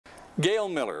Gail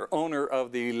Miller, owner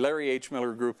of the Larry H.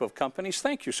 Miller Group of Companies,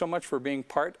 thank you so much for being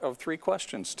part of Three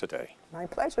Questions today. My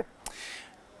pleasure.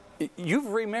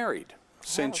 You've remarried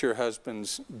since your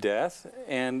husband's death,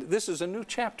 and this is a new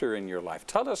chapter in your life.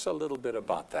 Tell us a little bit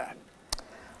about that.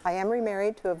 I am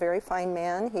remarried to a very fine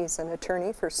man. He's an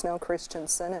attorney for Snow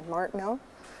Christensen in Martineau,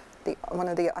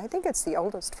 I think it's the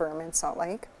oldest firm in Salt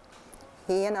Lake.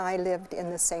 He and I lived in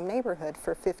the same neighborhood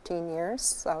for 15 years,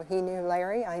 so he knew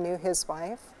Larry, I knew his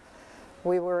wife.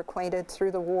 We were acquainted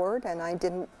through the ward,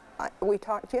 and we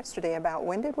talked yesterday about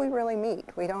when did we really meet.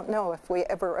 We don't know if we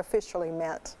ever officially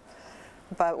met,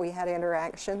 but we had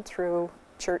interaction through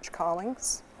church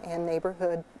callings and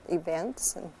neighborhood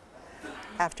events. And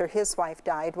after his wife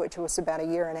died, which was about a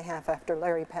year and a half after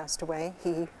Larry passed away,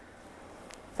 he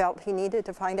felt he needed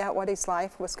to find out what his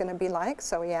life was going to be like,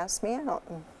 so he asked me out.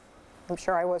 And I'm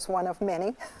sure I was one of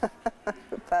many,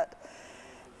 but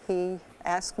he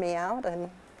asked me out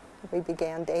and we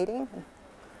began dating.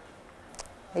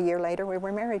 A year later we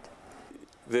were married.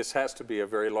 This has to be a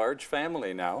very large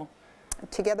family now.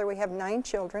 Together we have 9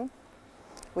 children.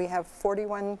 We have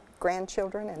 41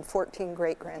 grandchildren and 14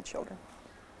 great-grandchildren.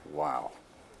 Wow.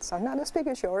 So not as big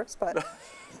as yours, but...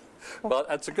 Well,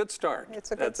 that's a good start.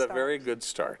 It's a good start. That's a very good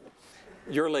start.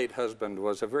 Your late husband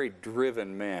was a very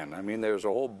driven man. I mean, there's a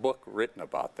whole book written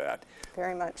about that.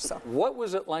 Very much so. What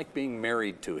was it like being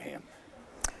married to him?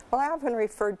 Well, I often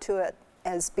referred to it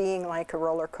as being like a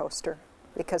roller coaster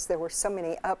because there were so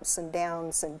many ups and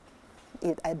downs and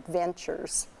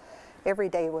adventures. Every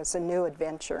day was a new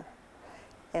adventure.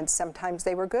 And sometimes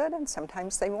they were good and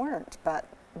sometimes they weren't. But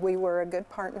we were a good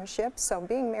partnership, so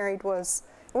being married was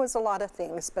a lot of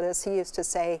things. But as he used to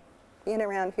say, being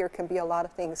around here can be a lot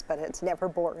of things, but it's never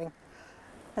boring.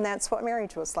 And that's what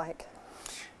marriage was like.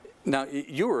 Now,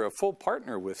 you were a full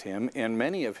partner with him in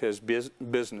many of his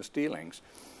business dealings.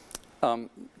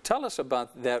 Tell us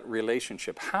about that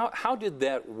relationship. How did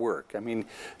that work? I mean,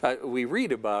 we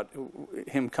read about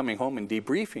him coming home and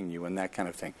debriefing you and that kind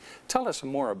of thing. Tell us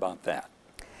more about that.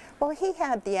 Well, he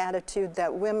had the attitude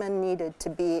that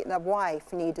the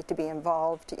wife needed to be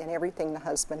involved in everything the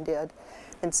husband did.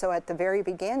 And so at the very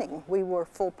beginning, we were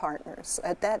full partners.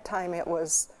 At that time, it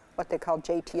was what they called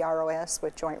JTROS,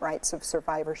 with joint rights of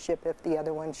survivorship if the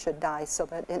other one should die, so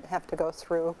that it didn't have to go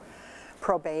through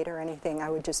probate or anything.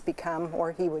 I would just become,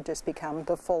 or he would just become,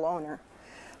 the full owner.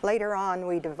 Later on,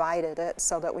 we divided it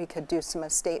so that we could do some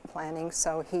estate planning,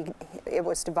 so it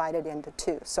was divided into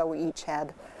 2, so we each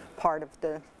had part of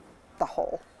the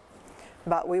whole.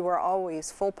 But we were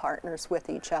always full partners with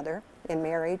each other in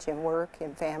marriage, in work,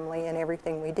 in family, and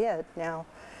everything we did. Now,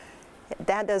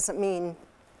 that doesn't mean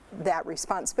that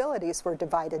responsibilities were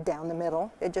divided down the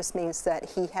middle. It just means that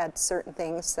he had certain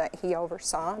things that he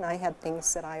oversaw, and I had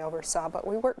things that I oversaw, but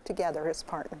we worked together as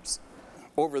partners.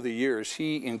 Over the years,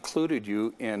 he included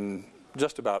you in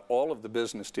just about all of the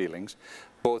business dealings.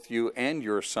 Both you and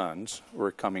your sons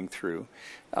were coming through.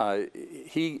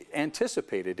 He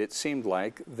anticipated, it seemed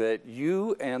like, that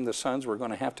you and the sons were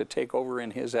going to have to take over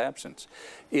in his absence.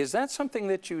 Is that something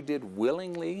that you did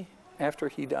willingly after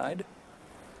he died?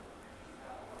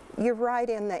 You're right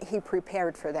in that he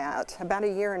prepared for that. About a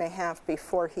year and a half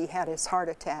before he had his heart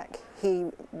attack, he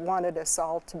wanted us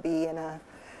all to be in a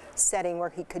setting where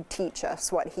he could teach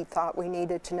us what he thought we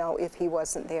needed to know if he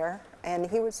wasn't there. And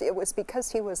it was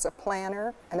because he was a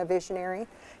planner and a visionary.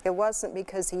 It wasn't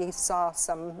because he saw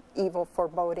some evil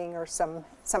foreboding or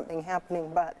something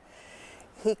happening, but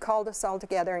he called us all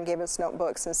together and gave us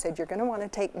notebooks and said, you're going to want to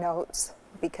take notes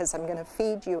because I'm going to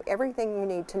feed you everything you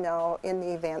need to know in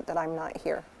the event that I'm not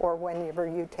here or whenever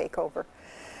you take over.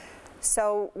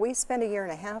 So we spent a year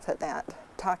and a half at that,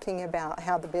 talking about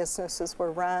how the businesses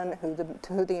were run,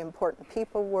 who the important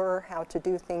people were, how to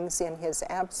do things in his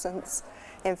absence.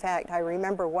 In fact, I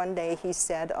remember one day he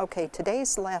said, okay,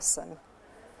 today's lesson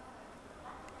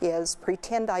is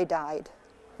pretend I died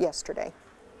yesterday.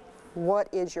 What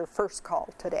is your first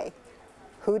call today?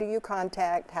 Who do you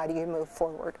contact? How do you move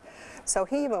forward? So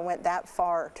he even went that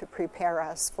far to prepare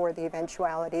us for the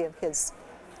eventuality of his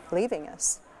leaving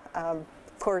us. Of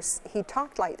course, he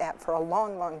talked like that for a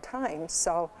long, long time,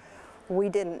 so we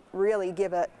didn't really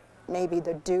give it maybe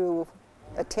the due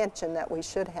attention that we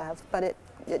should have, but it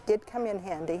did come in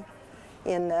handy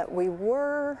in that we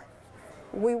were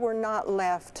not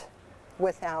left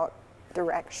without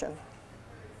direction.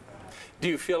 Do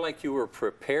you feel like you were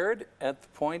prepared at the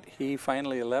point he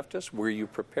finally left us? Were you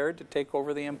prepared to take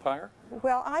over the empire?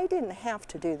 Well, I didn't have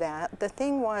to do that. The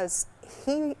thing was,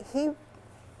 he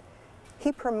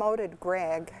promoted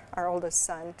Greg, our oldest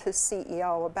son, to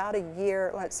CEO about a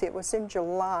year, let's see, it was in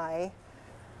July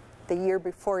the year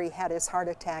before he had his heart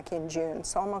attack in June,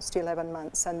 so almost 11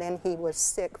 months, and then he was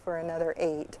sick for another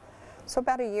 8. So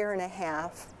about a year and a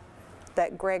half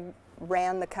that Greg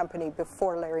ran the company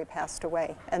before Larry passed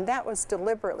away. And that was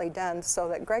deliberately done so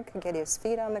that Greg could get his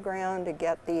feet on the ground, to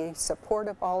get the support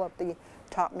of all of the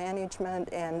top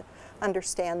management, and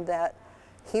understand that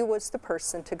he was the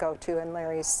person to go to in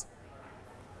Larry's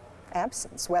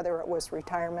absence, whether it was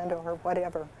retirement or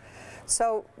whatever.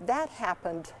 So that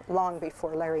happened long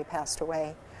before Larry passed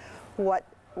away. What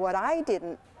I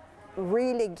didn't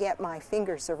really get my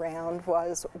fingers around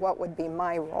was what would be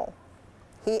my role.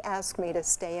 He asked me to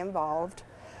stay involved,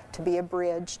 to be a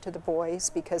bridge to the boys,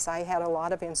 because I had a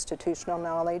lot of institutional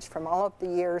knowledge from all of the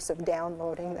years of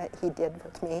downloading that he did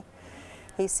with me.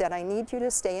 He said, I need you to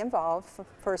stay involved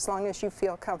for as long as you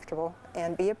feel comfortable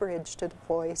and be a bridge to the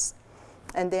boys.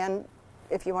 And then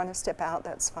if you want to step out,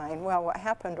 that's fine. Well, what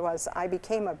happened was I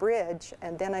became a bridge,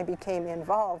 and then I became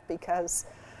involved because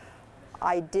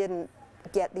I didn't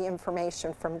get the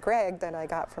information from Greg that I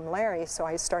got from Larry, so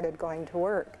I started going to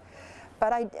work.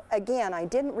 But again, I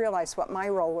didn't realize what my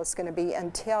role was going to be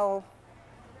until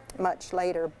much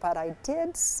later, but I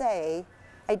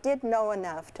did know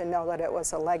enough to know that it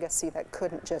was a legacy that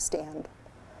couldn't just end.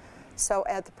 So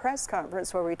at the press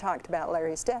conference where we talked about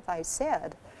Larry's death, I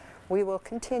said, we will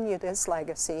continue this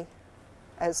legacy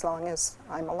as long as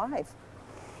I'm alive.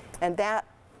 And that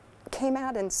came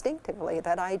out instinctively,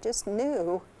 that I just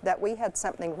knew that we had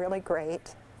something really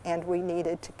great and we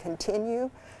needed to continue,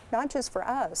 not just for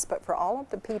us, but for all of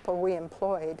the people we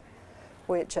employed,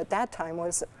 which at that time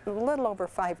was a little over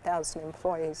 5,000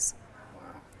 employees. Wow.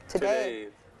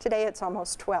 Today it's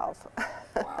almost 12.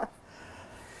 Wow.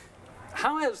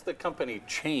 How has the company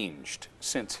changed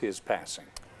since his passing?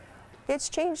 It's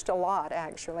changed a lot,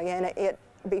 actually, and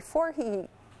before he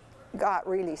got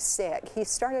really sick, he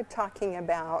started talking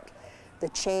about the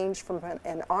change from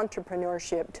an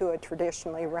entrepreneurship to a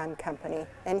traditionally run company.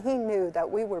 And he knew that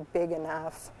we were big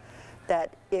enough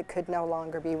that it could no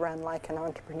longer be run like an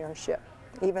entrepreneurship,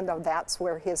 even though that's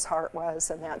where his heart was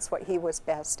and that's what he was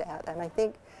best at. And I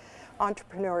think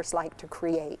entrepreneurs like to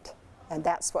create, and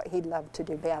that's what he loved to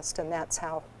do best, and that's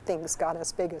how things got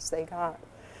as big as they got.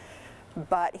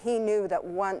 But he knew that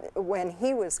when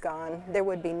he was gone, there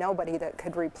would be nobody that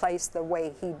could replace the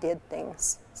way he did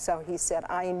things. So he said,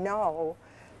 I know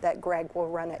that Greg will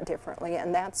run it differently,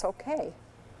 and that's okay,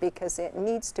 because it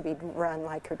needs to be run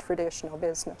like a traditional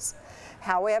business.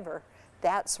 However,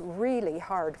 that's really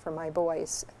hard for my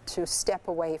boys to step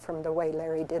away from the way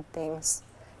Larry did things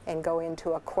and go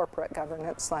into a corporate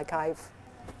governance like I've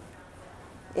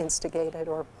instigated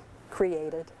or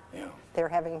created. Yeah.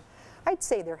 I'd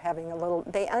say they're having a little,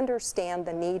 they understand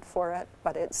the need for it,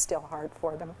 but it's still hard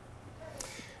for them.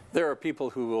 There are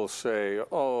people who will say,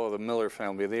 oh, the Miller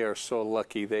family, they are so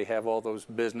lucky. They have all those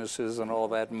businesses and all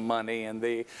that money, and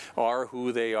they are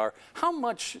who they are. How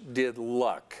much did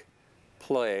luck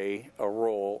play a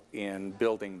role in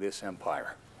building this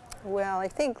empire? Well, I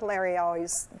think Larry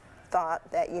always thought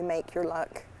that you make your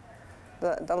luck.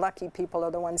 The lucky people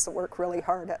are the ones that work really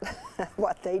hard at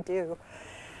what they do.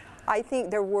 I think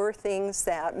there were things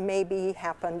that maybe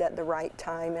happened at the right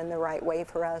time and the right way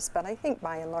for us, but I think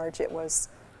by and large it was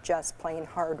just plain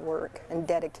hard work and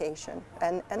dedication.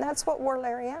 And that's what wore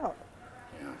Larry out.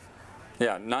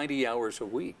 Yeah, 90 hours a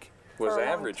week was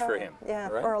average for him. Yeah,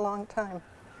 right? For a long time.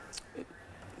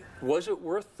 Was it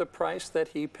worth the price that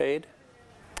he paid?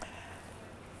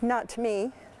 Not to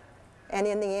me, and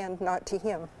in the end, not to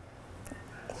him.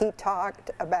 He talked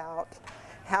about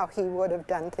how he would have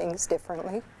done things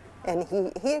differently, and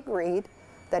he agreed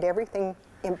that everything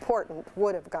important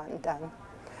would have gotten done.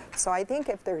 So I think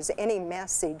if there's any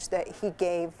message that he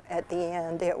gave at the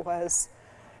end, it was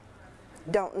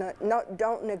don't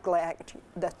neglect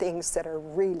the things that are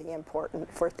really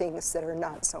important for things that are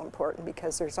not so important,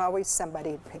 because there's always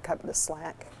somebody to pick up the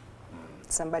slack,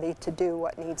 somebody to do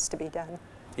what needs to be done.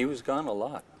 He was gone a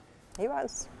lot. He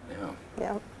was. Yeah.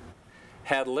 Yeah.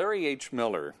 Had Larry H.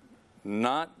 Miller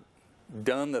not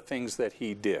done the things that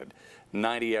he did,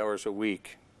 90 hours a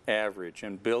week average,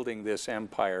 and building this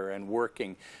empire and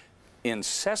working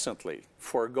incessantly,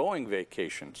 foregoing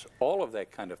vacations, all of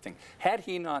that kind of thing, had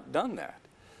he not done that,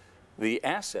 the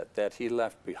asset that he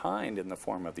left behind in the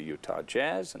form of the Utah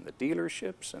Jazz and the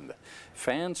dealerships and the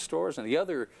fan stores and the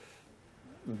other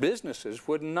businesses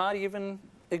would not even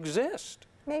exist.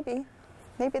 Maybe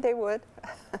they would.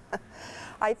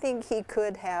 I think he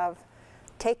could have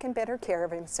taken better care of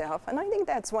himself, and I think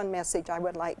that's one message I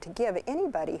would like to give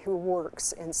anybody who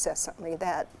works incessantly,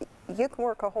 that you can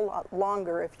work a whole lot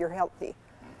longer if you're healthy.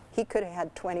 He could have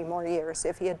had 20 more years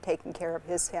if he had taken care of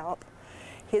his health.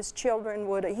 His children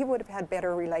he would have had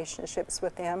better relationships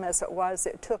with them. As it was,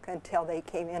 it took until they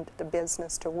came into the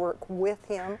business to work with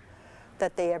him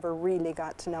that they ever really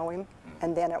got to know him.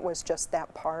 And then it was just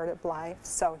that part of life.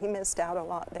 So he missed out a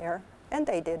lot there, and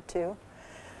they did too.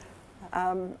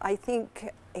 I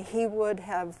think he would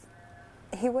have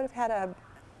had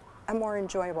a more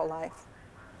enjoyable life.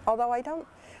 Although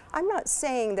I'm not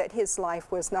saying that his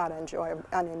life was not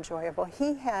unenjoyable.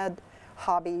 He had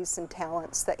hobbies and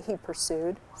talents that he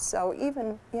pursued. So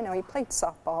even, you know, he played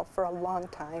softball for a long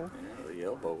time. Yeah, the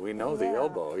elbow. We know the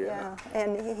elbow, yeah.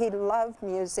 And he loved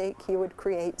music. He would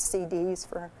create CDs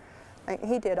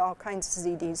he did all kinds of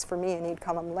CDs for me, and he'd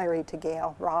call them Larry to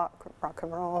Gail, rock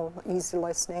and roll, easy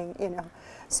listening, you know.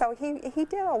 So he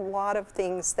did a lot of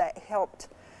things that helped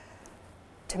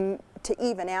to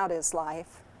even out his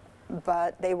life,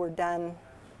 but they were done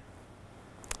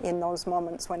in those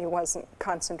moments when he wasn't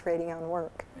concentrating on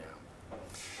work. Yeah.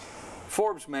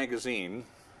 Forbes magazine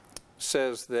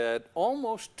says that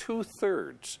almost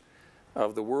 2/3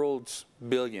 of the world's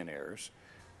billionaires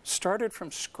started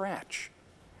from scratch.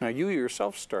 Now, you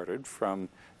yourself started from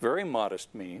very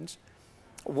modest means.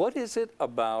 What is it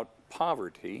about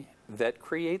poverty that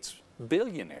creates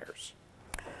billionaires?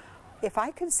 If I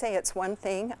could say it's one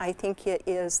thing, I think it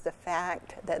is the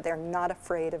fact that they're not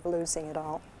afraid of losing it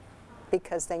all,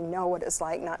 because they know what it's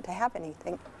like not to have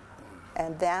anything.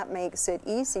 And that makes it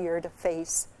easier to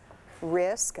face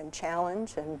risk and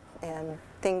challenge and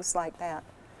things like that.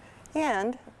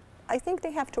 And I think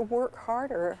they have to work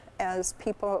harder as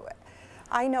people.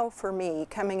 I know for me,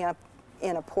 coming up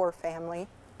in a poor family,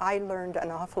 I learned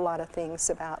an awful lot of things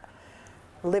about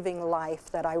living life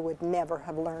that I would never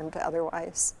have learned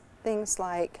otherwise. Things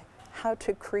like how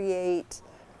to create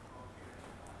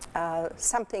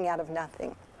something out of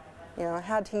nothing. You know,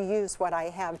 how to use what I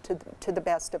have to the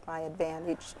best of my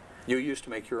advantage. You used to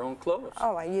make your own clothes.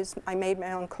 Oh, I made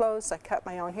my own clothes. I cut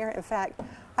my own hair. In fact,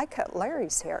 I cut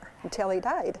Larry's hair until he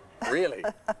died. Really?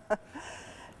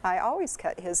 I always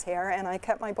cut his hair, and I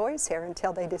cut my boys' hair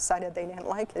until they decided they didn't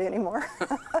like it anymore.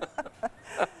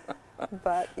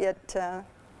 But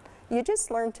you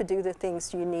just learn to do the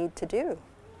things you need to do.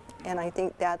 And I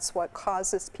think that's what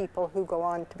causes people who go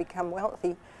on to become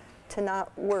wealthy to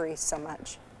not worry so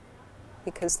much,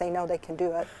 because they know they can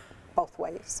do it both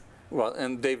ways. Well,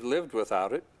 and they've lived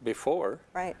without it before.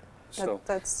 Right. So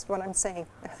that's what I'm saying.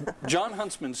 John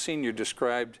Huntsman Sr.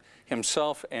 described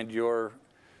himself and your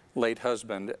late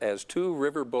husband as two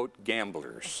riverboat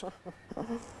gamblers.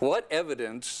 What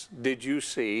evidence did you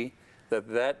see that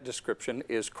that description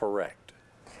is correct?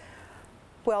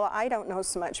 Well, I don't know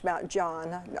so much about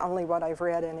John, only what I've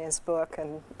read in his book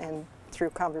and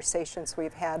through conversations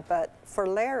we've had. But for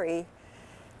Larry,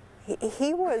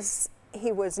 he was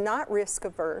not risk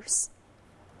averse.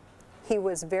 He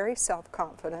was very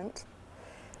self-confident,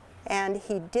 and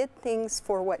he did things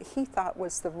for what he thought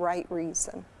was the right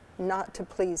reason, not to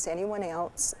please anyone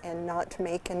else and not to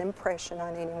make an impression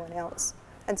on anyone else.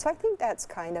 And so I think that's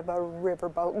kind of a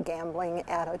riverboat gambling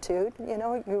attitude. You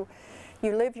know,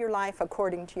 you live your life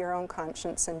according to your own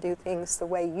conscience and do things the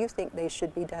way you think they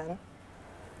should be done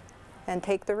and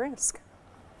take the risk.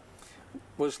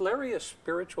 Was Larry a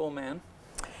spiritual man?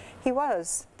 He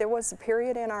was. There was a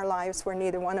period in our lives where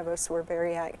neither one of us were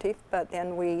very active, but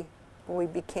then we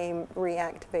became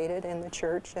reactivated in the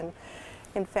church. And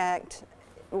in fact,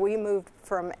 we moved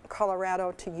from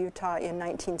Colorado to Utah in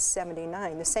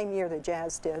 1979, the same year the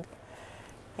Jazz did.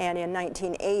 And in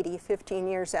 1980, 15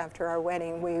 years after our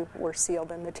wedding, we were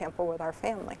sealed in the temple with our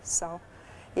family. So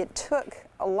it took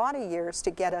a lot of years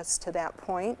to get us to that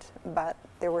point, but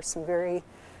there were some very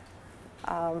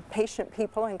patient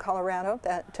people in Colorado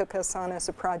that took us on as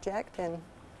a project and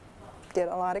did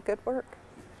a lot of good work.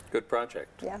 Good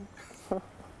project. Yeah.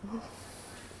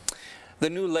 The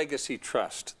new Legacy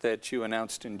Trust that you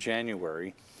announced in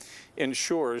January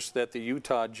ensures that the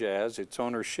Utah Jazz, its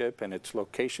ownership and its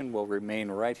location will remain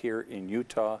right here in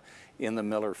Utah in the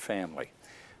Miller family.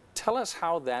 Tell us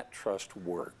how that trust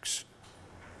works.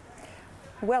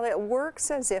 Well, it works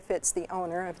as if it's the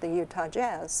owner of the Utah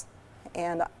Jazz.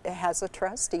 And it has a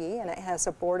trustee and it has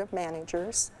a board of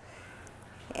managers.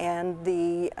 And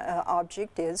the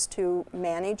object is to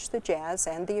manage the Jazz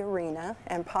and the arena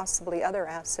and possibly other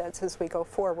assets as we go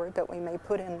forward that we may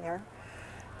put in there,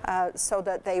 so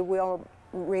that they will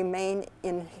remain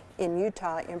in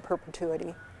Utah in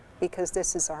perpetuity, because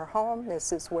this is our home,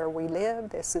 this is where we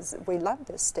live, we love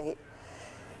this state.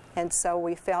 And so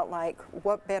we felt like,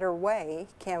 what better way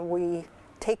can we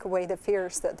take away the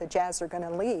fears that the Jazz are going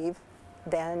to leave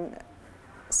than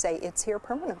say it's here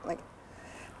permanently.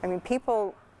 I mean,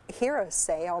 people hear us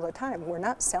say all the time, we're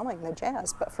not selling the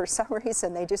Jazz, but for some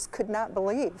reason they just could not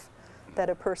believe that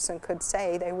a person could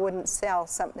say they wouldn't sell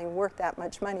something worth that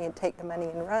much money and take the money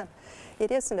and run.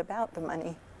 It isn't about the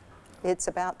money. It's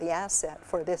about the asset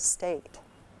for this state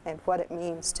and what it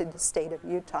means to the state of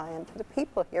Utah and to the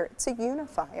people here. It's a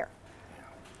unifier.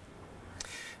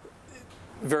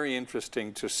 Very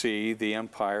interesting to see the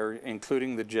empire,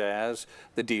 including the Jazz,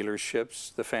 the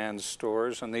dealerships, the fan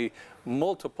stores, and the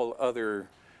multiple other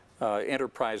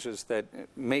enterprises that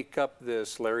make up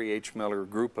this Larry H. Miller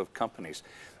group of companies.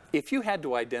 If you had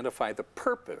to identify the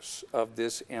purpose of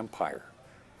this empire,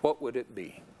 what would it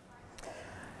be?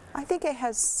 I think it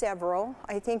has several.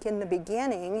 I think in the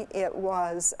beginning it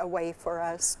was a way for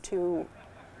us to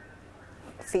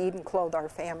feed and clothe our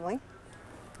family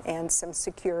and some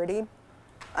security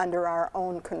under our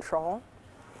own control.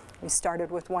 We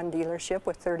started with one dealership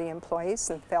with 30 employees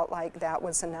and felt like that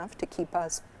was enough to keep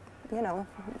us, you know,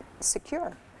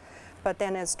 secure. But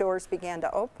then as doors began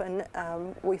to open,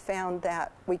 we found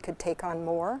that we could take on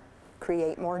more,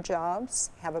 create more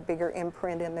jobs, have a bigger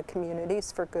imprint in the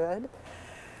communities for good.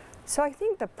 So I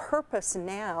think the purpose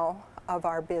now of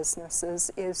our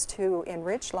businesses is to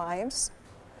enrich lives,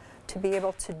 to be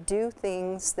able to do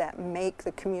things that make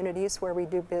the communities where we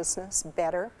do business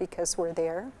better because we're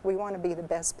there. We want to be the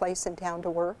best place in town to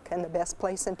work and the best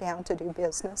place in town to do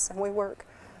business, and we work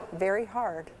very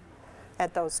hard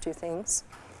at those two things.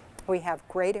 We have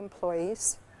great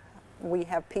employees. We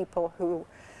have people who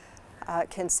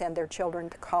can send their children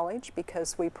to college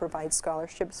because we provide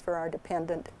scholarships for our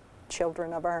dependent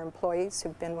children of our employees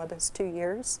who've been with us 2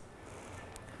 years.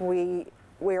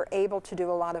 We're able to do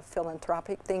a lot of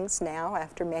philanthropic things now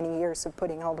after many years of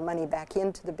putting all the money back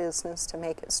into the business to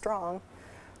make it strong.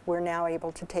 We're now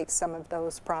able to take some of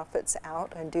those profits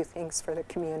out and do things for the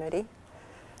community,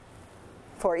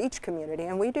 for each community.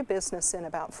 And we do business in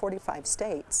about 45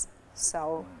 states,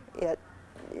 so it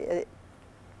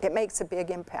makes a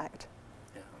big impact.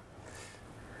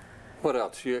 What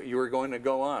else? You were going to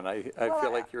go on. I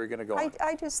feel like you were going to go on.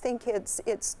 I just think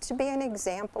it's to be an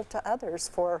example to others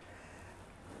for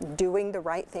doing the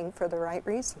right thing for the right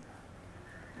reason.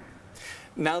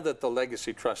 Now that the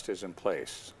Legacy Trust is in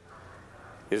place,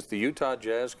 is the Utah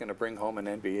Jazz going to bring home an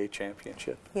NBA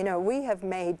championship? You know, we have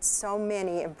made so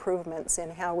many improvements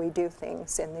in how we do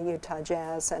things in the Utah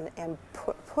Jazz and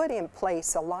put in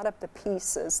place a lot of the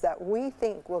pieces that we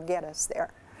think will get us there.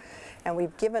 And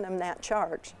we've given them that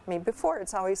charge. I mean, before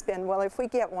it's always been, well, if we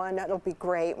get one, that'll be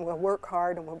great, and we'll work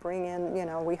hard, and we'll bring in, you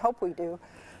know, we hope we do.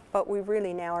 But we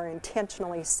really now are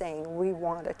intentionally saying we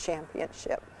want a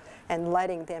championship and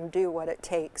letting them do what it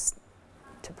takes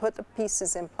to put the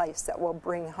pieces in place that will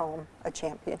bring home a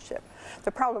championship.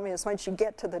 The problem is once you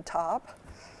get to the top,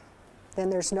 then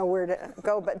there's nowhere to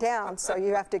go but down, so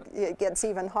you have to, it gets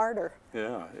even harder.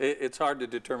 Yeah, it's hard to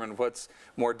determine what's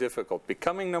more difficult,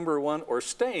 becoming number one or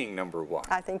staying number one.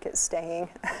 I think it's staying.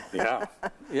 Yeah,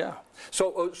 yeah. So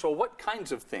what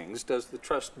kinds of things does the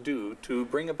Trust do to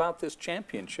bring about this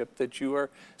championship that you are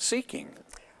seeking?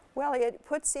 Well, it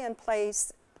puts in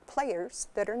place players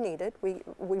that are needed.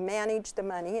 We manage the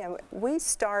money, and we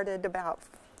started about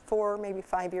 4, maybe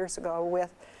 5 years ago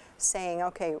with saying,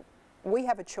 okay, we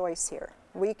have a choice here.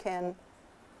 We can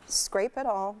scrape it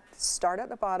all, start at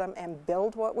the bottom, and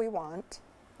build what we want.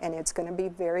 And it's going to be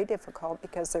very difficult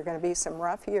because there are going to be some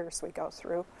rough years we go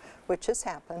through, which has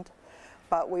happened.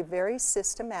 But we very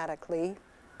systematically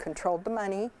controlled the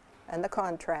money and the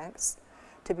contracts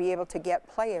to be able to get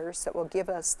players that will give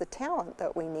us the talent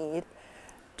that we need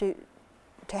to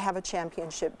have a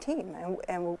championship team.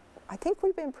 And I think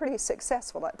we've been pretty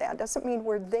successful at that. Doesn't mean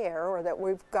we're there or that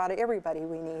we've got everybody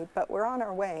we need, but we're on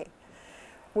our way.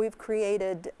 We've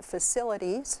created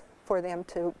facilities for them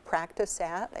to practice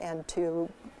at and to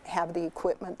have the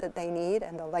equipment that they need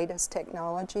and the latest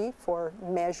technology for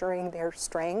measuring their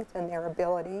strength and their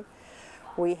ability.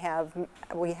 We have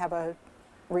a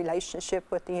relationship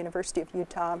with the University of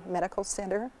Utah Medical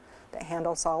Center that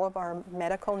handles all of our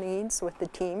medical needs with the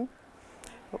team.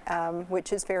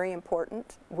 Which is very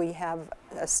important. We have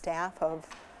a staff of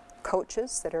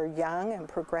coaches that are young and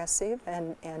progressive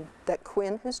and that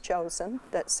Quinn has chosen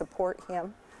that support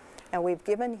him. And we've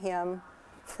given him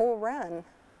full run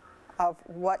of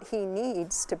what he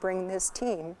needs to bring this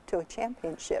team to a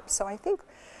championship. So I think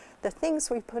the things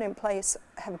we've put in place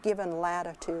have given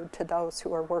latitude to those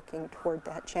who are working toward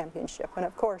that championship. And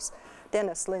of course,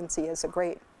 Dennis Lindsay is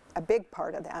a big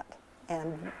part of that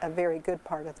and a very good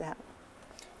part of that.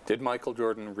 Did Michael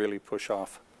Jordan really push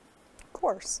off? Of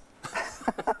course.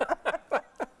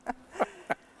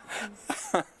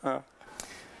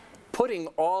 Put putting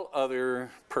all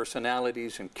other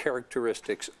personalities and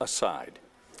characteristics aside,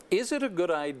 is it a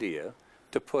good idea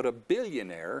to put a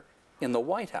billionaire in the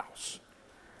White House?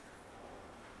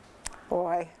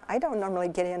 Boy, I don't normally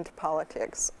get into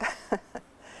politics.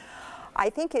 I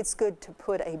think it's good to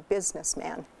put a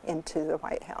businessman into the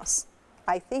White House.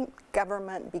 I think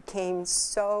government became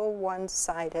so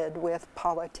one-sided with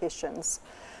politicians.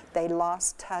 They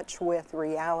lost touch with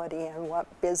reality and what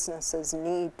businesses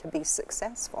need to be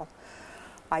successful.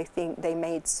 I think they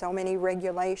made so many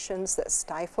regulations that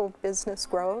stifled business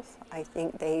growth. I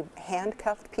think they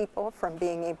handcuffed people from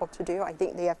being able to do. I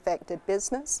think they affected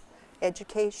business,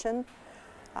 education,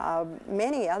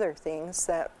 many other things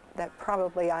that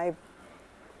probably I'm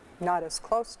not as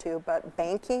close to, but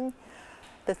banking,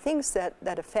 the things that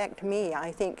affect me,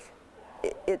 I think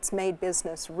it's made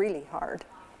business really hard.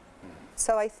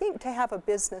 So I think to have a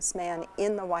businessman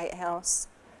in the White House,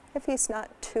 if he's not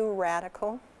too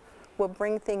radical, will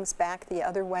bring things back the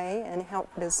other way and help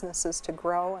businesses to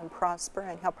grow and prosper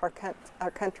and help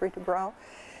our country to grow.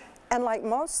 And like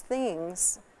most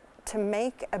things, to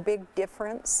make a big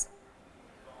difference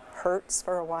hurts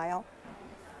for a while,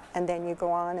 and then you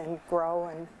go on and grow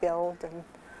and build and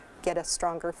get a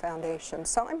stronger foundation.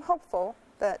 So I'm hopeful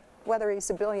that whether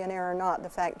he's a billionaire or not, the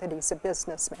fact that he's a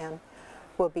businessman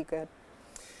will be good.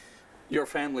 Your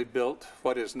family built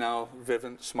what is now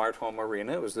Vivint Smart Home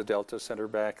Arena. It was the Delta Center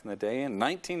back in the day. In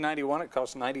 1991, it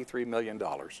cost $93 million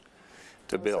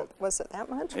to build. Was it that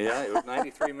much? Yeah, it was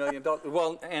 $93 million.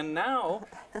 Well, and now,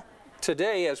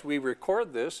 today, as we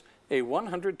record this, a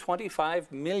 $125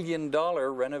 million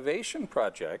renovation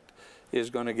project is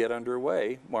going to get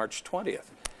underway March 20th.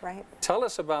 Right. Tell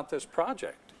us about this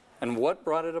project and what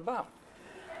brought it about.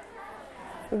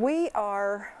 We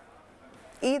are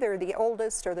either the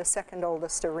oldest or the second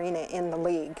oldest arena in the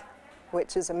league,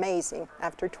 which is amazing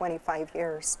after 25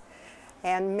 years.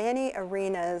 And many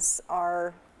arenas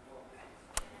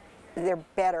they're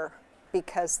better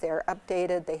because they're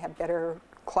updated, they have better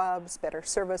clubs, better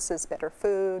services, better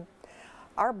food.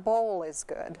 Our bowl is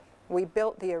good. We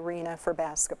built the arena for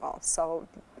basketball, so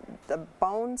the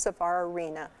bones of our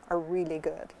arena are really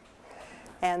good.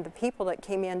 And the people that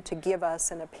came in to give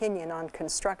us an opinion on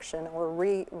construction or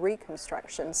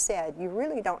reconstruction said, you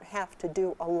really don't have to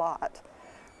do a lot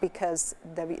because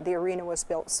the arena was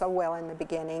built so well in the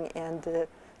beginning and the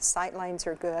sight lines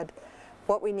are good.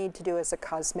 What we need to do is a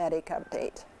cosmetic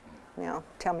update. Now,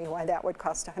 tell me why that would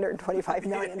cost $125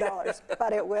 million,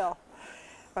 but it will.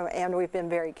 And we've been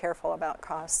very careful about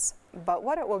costs. But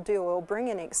what it will do, it will bring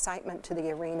an excitement to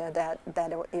the arena that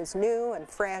is new and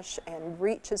fresh and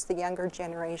reaches the younger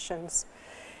generations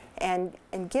and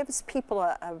gives people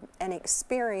an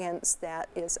experience that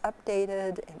is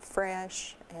updated and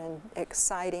fresh and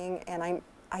exciting. And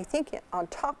I think on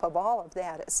top of all of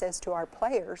that, it says to our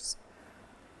players,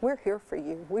 we're here for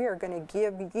you. We are going to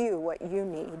give you what you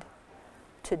need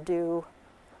to do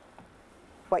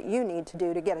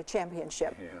to get a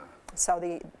championship. Yeah.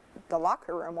 So the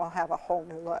locker room will have a whole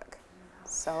new look.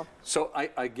 So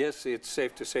I guess it's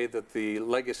safe to say that the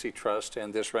Legacy Trust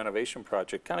and this renovation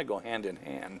project kind of go hand in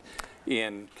hand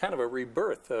in kind of a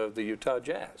rebirth of the Utah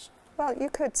Jazz. Well, you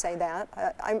could say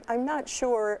that. I'm not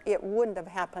sure it wouldn't have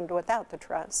happened without the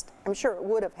trust. I'm sure it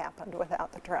would have happened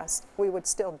without the trust. We would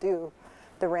still do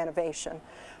the renovation.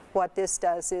 What this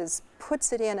does is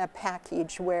puts it in a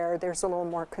package where there's a little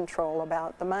more control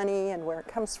about the money and where it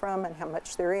comes from and how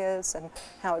much there is and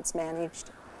how it's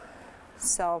managed.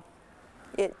 So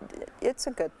it's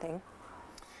a good thing.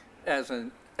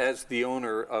 As the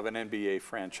owner of an NBA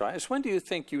franchise, when do you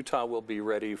think Utah will be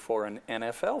ready for an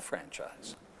NFL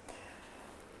franchise?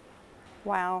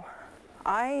 Wow.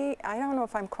 I don't know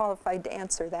if I'm qualified to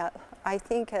answer that. I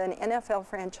think an NFL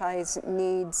franchise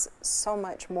needs so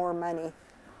much more money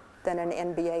than an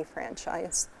NBA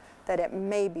franchise that it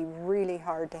may be really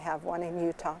hard to have one in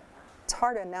Utah. It's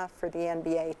hard enough for the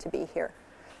NBA to be here.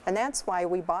 And that's why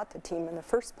we bought the team in the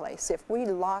first place. If we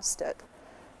lost it,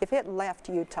 if it left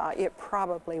Utah, it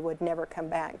probably would never come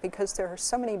back because there are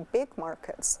so many big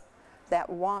markets that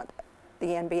want the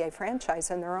NBA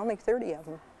franchise and there are only 30 of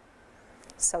them.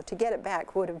 So to get it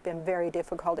back would have been very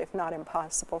difficult, if not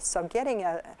impossible. So getting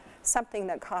something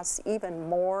that costs even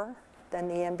more than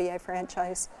the NBA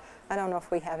franchise, I don't know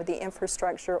if we have the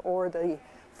infrastructure or the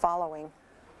following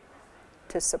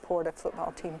to support a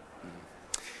football team.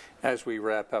 As we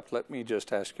wrap up, let me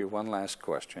just ask you one last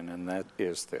question, and that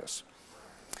is this.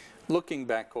 Looking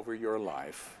back over your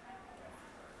life,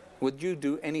 would you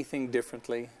do anything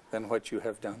differently than what you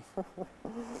have done?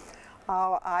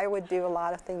 Oh, I would do a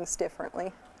lot of things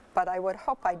differently, but I would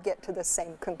hope I'd get to the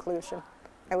same conclusion.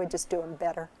 I would just do them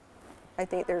better. I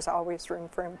think there's always room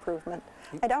for improvement.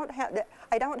 I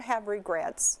don't have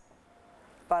regrets,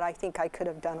 but I think I could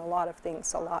have done a lot of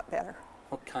things a lot better.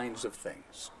 What kinds of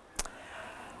things?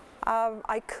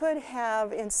 I could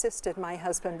have insisted my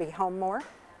husband be home more.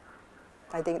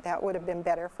 I think that would have been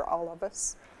better for all of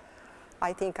us.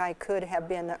 I think I could have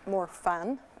been more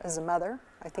fun as a mother.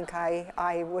 I think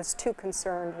I was too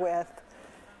concerned with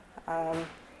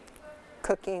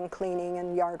cooking, cleaning,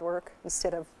 and yard work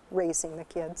instead of raising the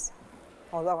kids,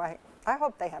 although I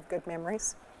hope they have good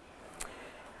memories.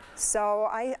 So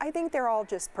I think they're all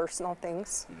just personal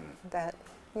things that,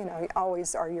 you know, you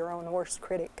always are your own worst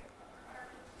critic.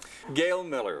 Gail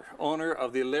Miller, owner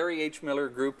of the Larry H. Miller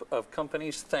Group of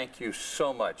Companies, thank you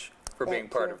so much for being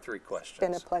part of Three Questions. It's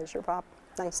been a pleasure, Bob.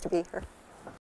 Nice to be here.